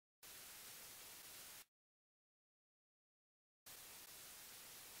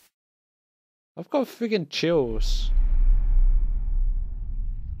I've got friggin' chills.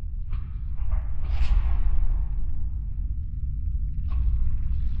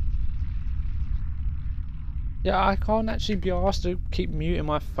 Yeah, I can't actually be asked to keep muting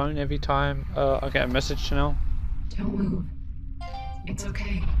my phone every time I get a message now. Don't move. It's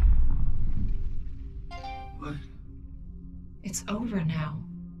okay. What? It's over now.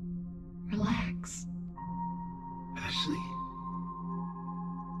 Relax. Ashley?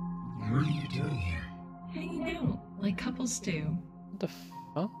 What are you doing here? Hanging out, like couples do. What the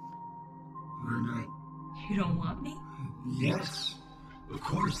fuck? We're not... You don't want me? Yes, of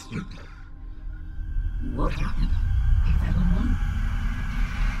course, but... What happened? We fell in love.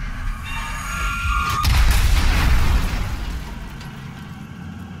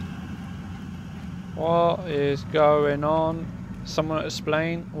 What is going on? Someone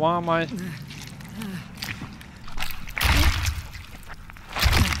explain. Why am I...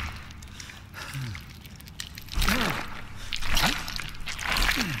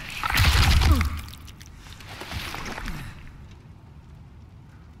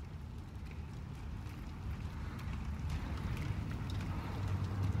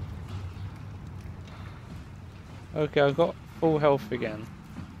 Okay, I've got full health again.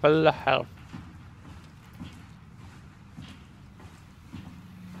 Full health.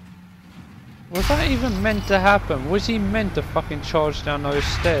 Was that even meant to happen? Was he meant to fucking charge down those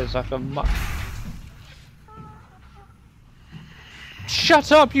stairs like a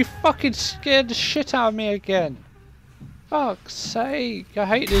Shut up, you fucking scared the shit out of me again. Fuck's sake, I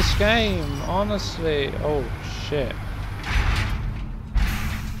hate this game, honestly. Oh shit.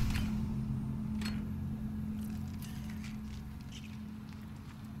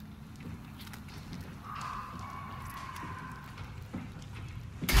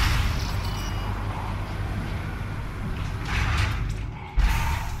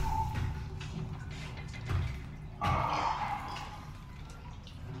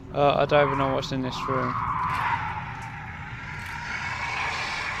 I don't even know what's in this room.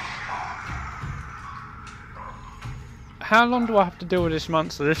 How long do I have to deal with this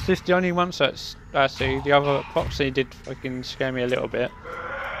monster? This is the only monster that's... I see. The other proxy did fucking scare me a little bit.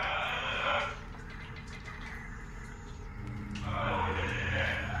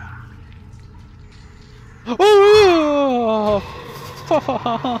 Oh!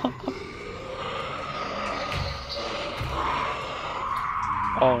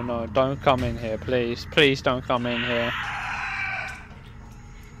 Oh no, don't come in here, please. Please don't come in here.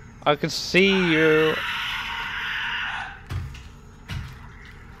 I can see you.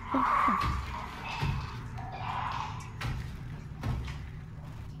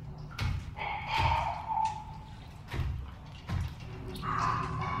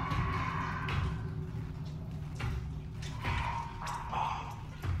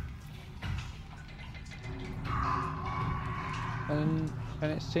 And can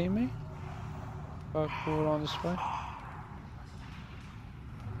it see me? If I crawl on this way?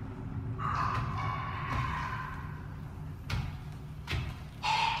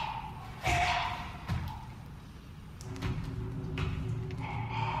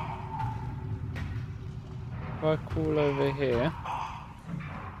 If I crawl over here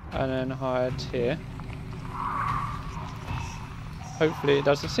and then hide here, hopefully it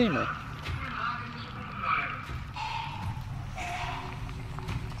doesn't see me.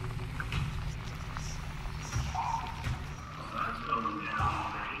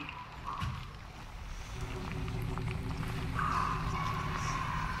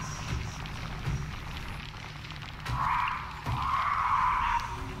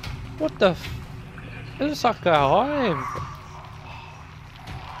 What the f... It looks like a hive.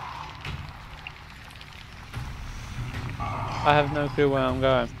 I have no clue where I'm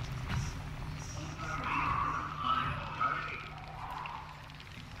going.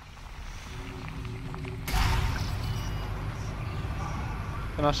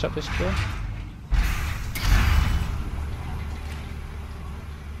 Can I shut this door?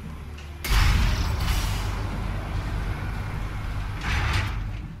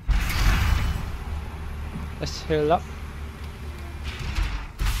 Let's heal up.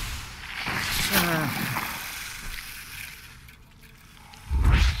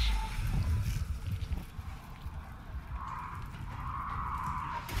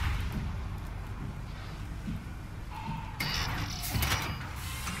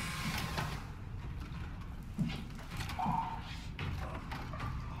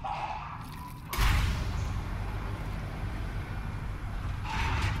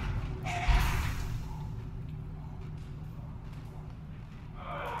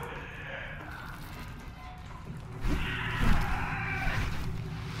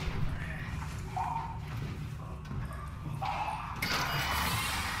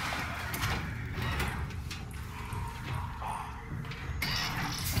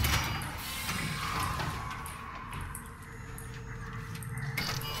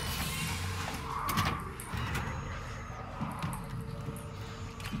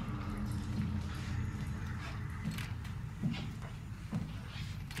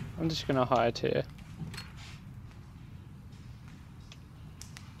 I'm just gonna hide here.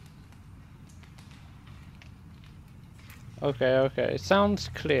 Okay, okay.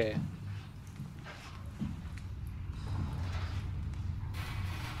 Sounds clear.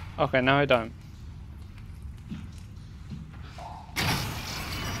 Okay, now I don't.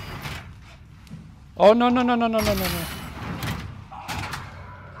 Oh no no no no no no no no.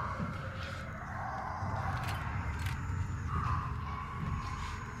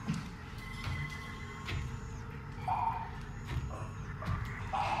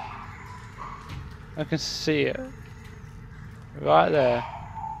 I can see it. Right there.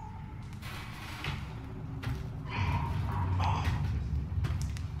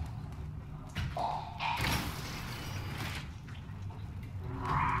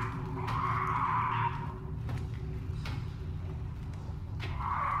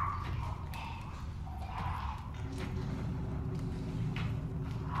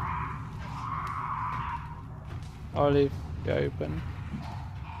 I'll leave it open.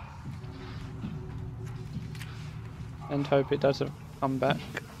 And hope it doesn't come back.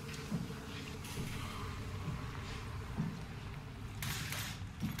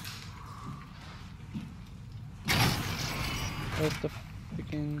 Where's the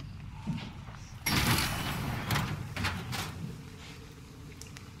freaking...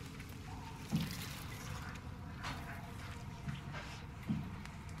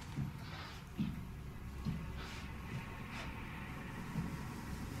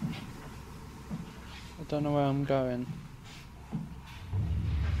 I don't know where I'm going.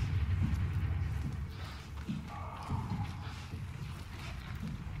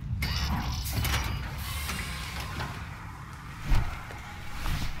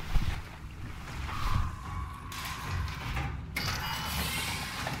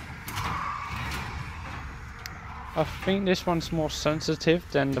 I think this one's more sensitive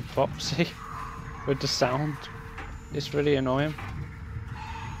than the Foxy with the sound. It's really annoying.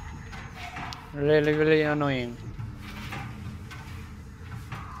 Really, really annoying.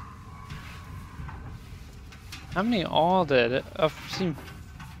 How many are there that I've seen?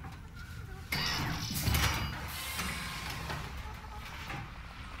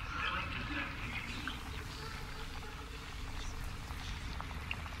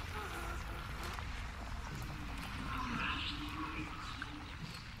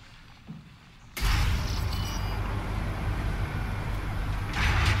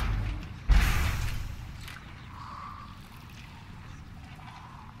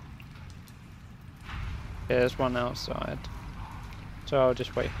 Yeah, there's one outside. So I'll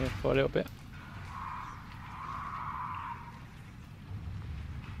just wait here for a little bit.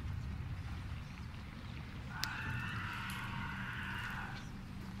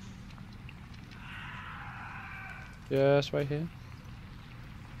 Just wait here.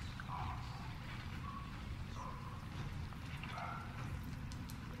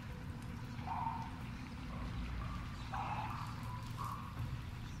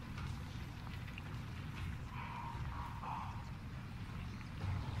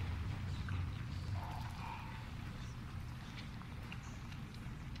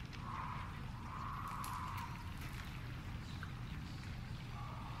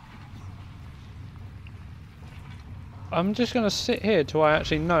 I'm just gonna sit here till I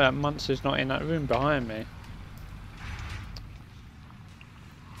actually know that monster's not in that room behind me.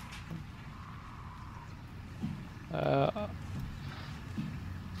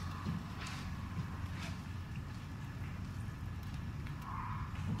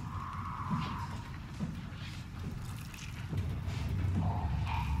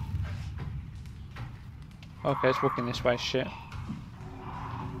 Okay, it's walking this way, shit.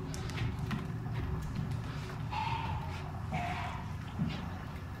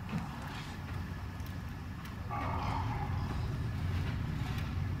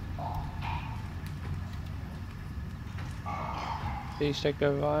 Please take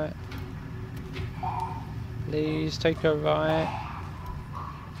a right. Please take a right.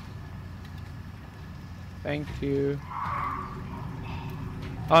 Thank you.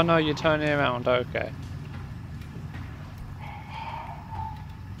 Oh no, you're turning around, okay.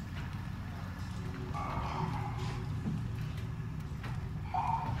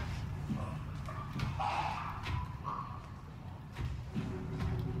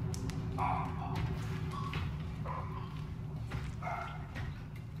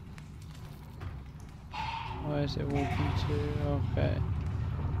 Where is it walking to? Okay.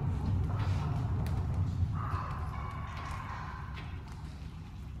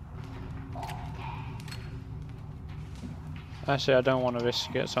 Actually, I don't want to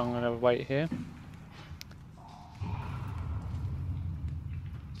risk it, so I'm going to wait here.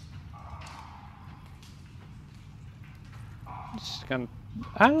 Just gonna.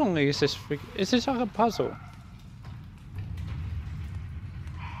 How long is this? Is this like a puzzle?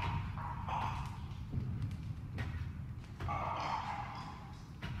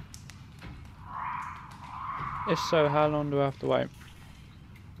 If so, how long do I have to wait?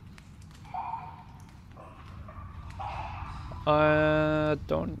 I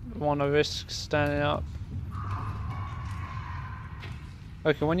don't want to risk standing up.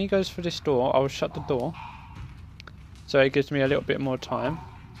 Okay, when he goes for this door, I'll shut the door. So it gives me a little bit more time.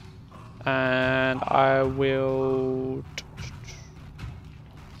 And I will...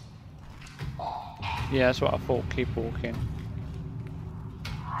 Yeah, that's what I thought. Keep walking.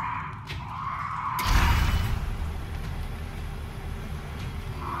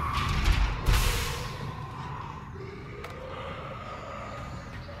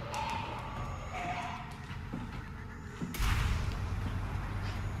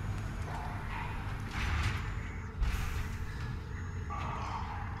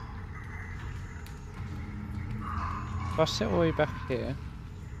 If I sit all the way back here,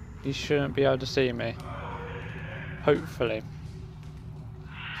 you shouldn't be able to see me. Hopefully.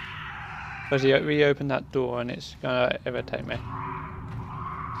 Because he reopened that door and it's gonna irritate me.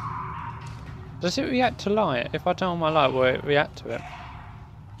 Does it react to light? If I turn on my light, will it react to it?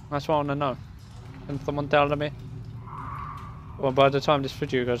 That's what I want to know. Can someone tell me? Well, by the time this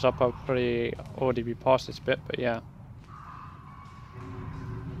video goes up, I'll probably already be past this bit, but yeah.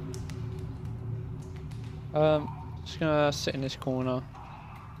 Just gonna sit in this corner.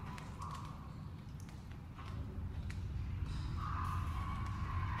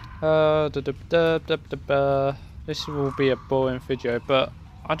 This will be a boring video, but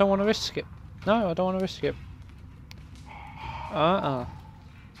I don't want to risk it. No, I don't want to risk it.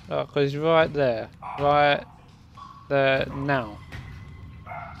 Because he's right there. Right there now.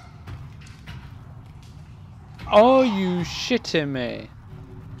 Are you shitting me?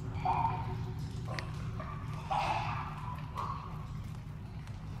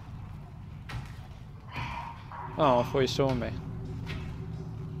 Oh, I thought he saw me.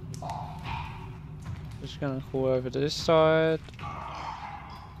 Just gonna call over to this side.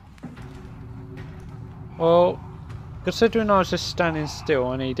 Well, considering I was just standing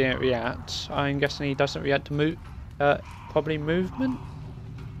still and he didn't react, I'm guessing he doesn't react to probably movement?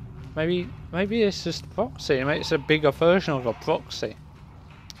 Maybe it's just proxy. Maybe it's a bigger version of a proxy.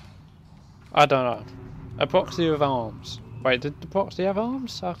 I don't know. A proxy with arms. Wait, did the proxy have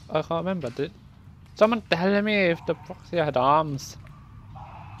arms? I can't remember. Did someone tell me if the proxy had arms?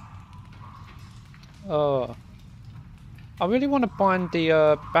 Oh. I really want to bind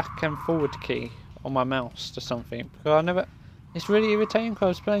the back and forward key on my mouse to something, because I never... It's really irritating because I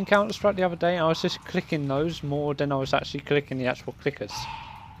was playing Counter-Strike the other day and I was just clicking those more than I was actually clicking the actual clickers.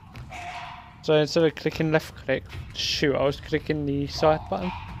 So instead of clicking left click, shoot, I was clicking the side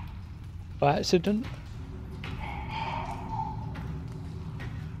button by accident.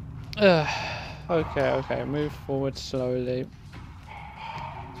 Okay, move forward slowly.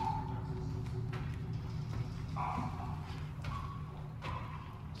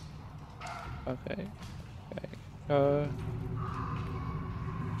 Okay, go.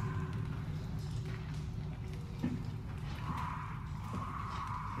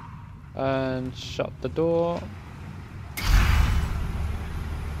 And shut the door.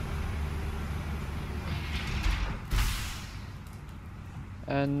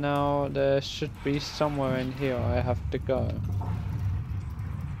 And now there should be somewhere in here I have to go.